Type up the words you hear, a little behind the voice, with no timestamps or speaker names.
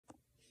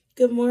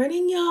Good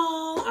morning,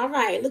 y'all. All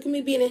right, look at me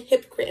being a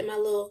hypocrite in my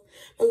little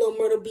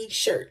Myrtle Beach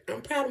shirt.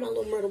 I'm proud of my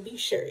little Myrtle Beach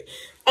shirt.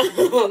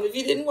 If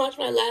you didn't watch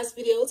my last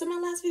video, what's in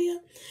my last video?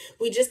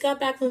 We just got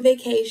back from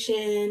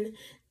vacation,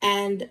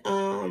 and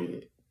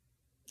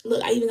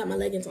look, I even got my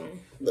leggings on.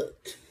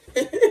 Look.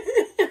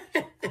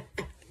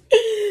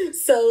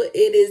 So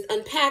it is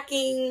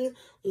unpacking,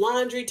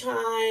 laundry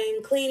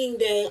time, cleaning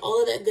day,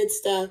 all of that good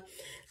stuff,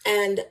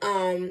 and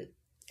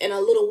a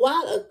little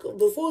while ago,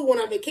 before we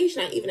went on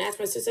vacation, I even asked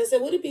my sister, I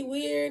said, would it be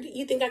weird?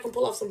 You think I can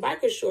pull off some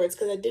biker shorts?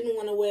 Because I didn't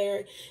want to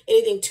wear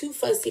anything too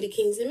fussy to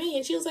Kings and me.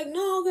 And she was like,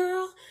 no,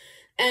 girl.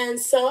 And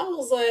so I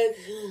was like,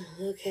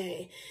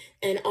 okay.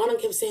 And Autumn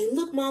kept saying,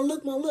 look, Ma,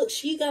 look, Ma, look.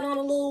 She got on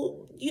a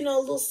little,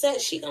 little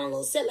set. She got on a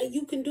little set like,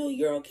 you can do it.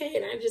 You're okay.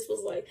 And I just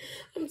was like,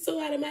 I'm so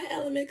out of my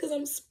element because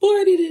I'm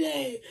sporty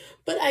today.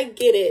 But I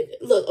get it.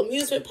 Look,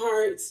 amusement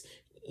parks,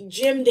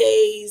 gym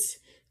days,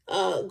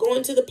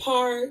 going to the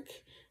park,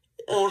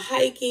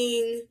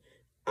 hiking,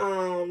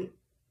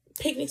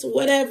 picnics,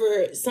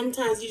 whatever.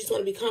 Sometimes you just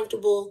want to be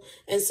comfortable,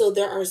 and so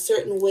there are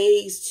certain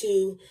ways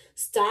to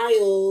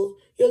style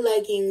your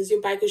leggings,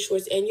 your biker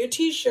shorts, and your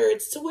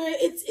t-shirts to where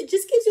it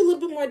just gives you a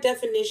little bit more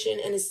definition,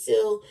 and it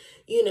still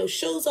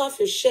shows off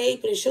your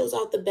shape, and it shows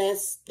off the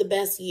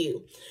best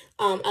you.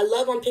 I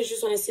love on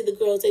pictures when I see the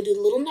girls, they do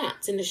little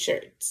knots in the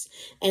shirts,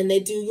 and they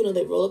do,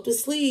 they roll up the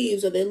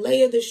sleeves, or they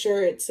layer the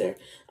shirts, or,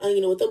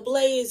 with a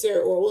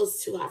blazer, or, well,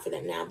 it's too hot for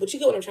that now, but you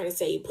get what I'm trying to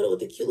say. You put it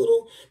with a cute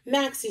little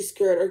maxi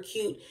skirt, or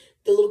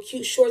the little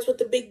cute shorts with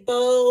the big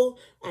bow,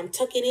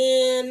 tuck it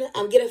in,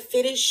 get a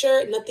fitted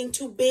shirt, nothing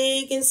too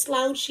big and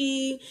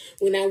slouchy.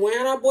 We're not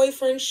wearing our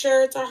boyfriend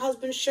shirts, our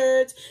husband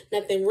shirts,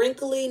 nothing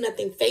wrinkly,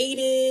 nothing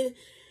faded.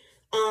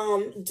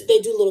 They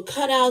do little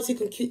cutouts. You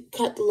can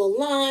cut the little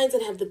lines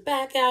and have the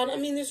back out. I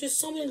mean, there's just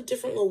so many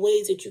different little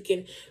ways that you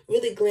can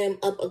really glam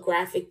up a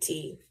graphic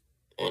tee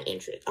on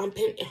Pinterest. On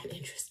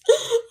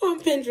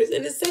Pinterest.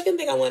 And the second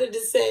thing I wanted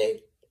to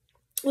say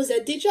was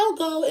that, did y'all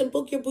go and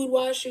book your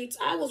boudoir shoots?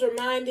 I was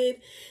reminded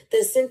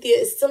that Cynthia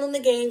is still in the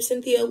game.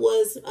 Cynthia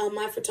was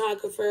my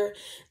photographer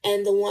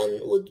and the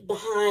one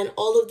behind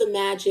all of the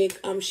magic.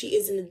 She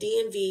is in the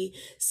DMV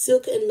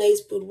silk and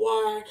lace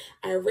boudoir.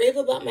 I rave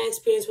about my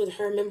experience with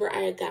her. Remember,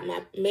 I got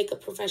my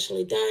makeup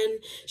professionally done.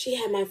 She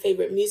had my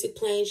favorite music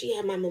playing. She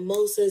had my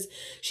mimosas.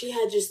 She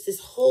had just this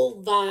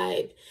whole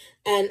vibe.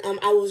 And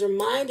I was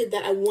reminded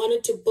that I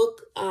wanted to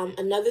book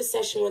another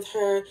session with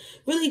her,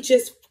 really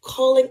just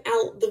calling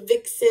out the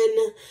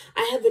vixen.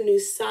 I have a new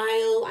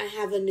style. I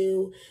have a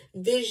new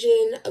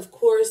vision. Of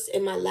course,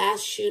 in my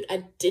last shoot,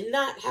 I did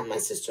not have my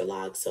sister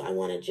locks, so I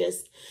want to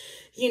just,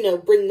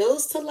 bring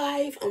those to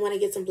life. I want to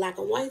get some black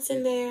and whites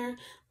in there.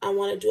 I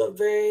want to do a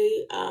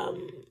very,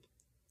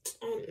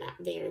 not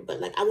very,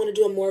 but I want to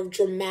do a more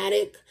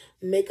dramatic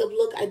makeup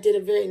look. I did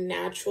a very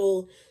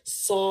natural,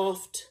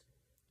 soft,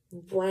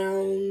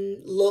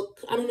 brown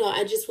look. I don't know.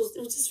 It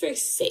was just very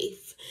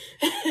safe.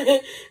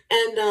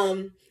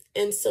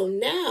 And so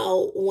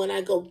now when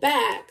I go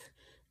back,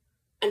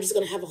 I'm just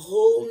going to have a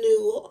whole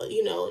new,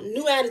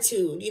 new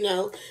attitude,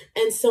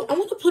 And so I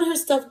want to put her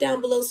stuff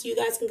down below so you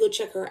guys can go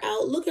check her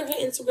out. Look at her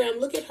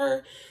Instagram, look at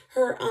her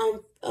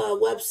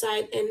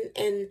website,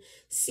 and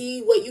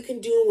see what you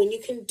can do when you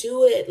can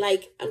do it.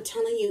 Like, I'm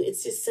telling you,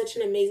 it's just such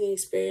an amazing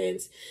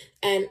experience.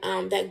 And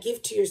that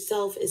gift to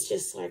yourself is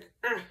just like,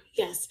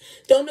 yes.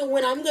 Don't know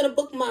when I'm going to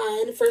book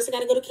mine. First, I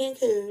got to go to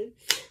Cancun.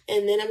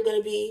 And then I'm going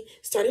to be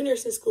starting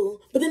nursing school.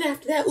 But then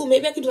after that,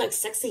 maybe I could do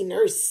sexy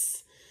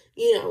nurse.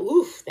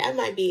 That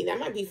might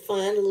be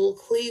fun. A little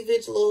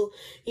cleavage,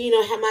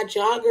 have my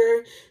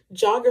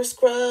jogger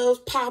scrubs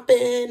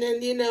popping, and I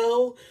don't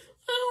know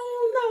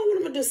what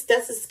I'm gonna do.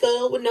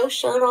 Stethoscope with no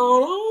shirt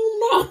on. I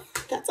don't know.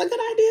 That's a good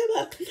idea,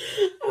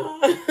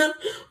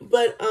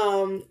 but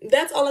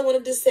that's all I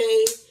wanted to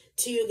say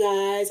to you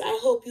guys. I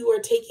hope you are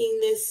taking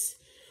this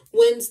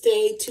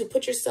Wednesday to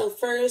put yourself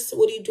first.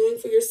 What are you doing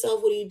for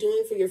yourself? What are you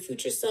doing for your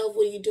future self?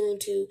 What are you doing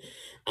to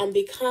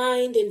be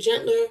kind and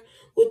gentler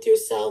with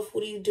yourself?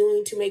 What are you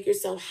doing to make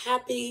yourself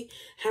happy?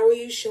 How are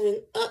you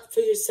showing up for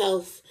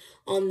yourself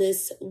on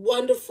this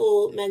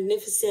wonderful,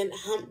 magnificent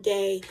hump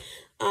day?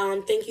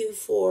 Thank you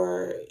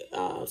for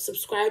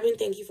subscribing.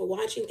 Thank you for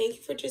watching. Thank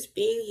you for just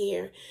being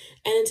here.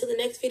 And until the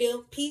next video,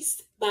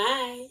 peace.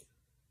 Bye.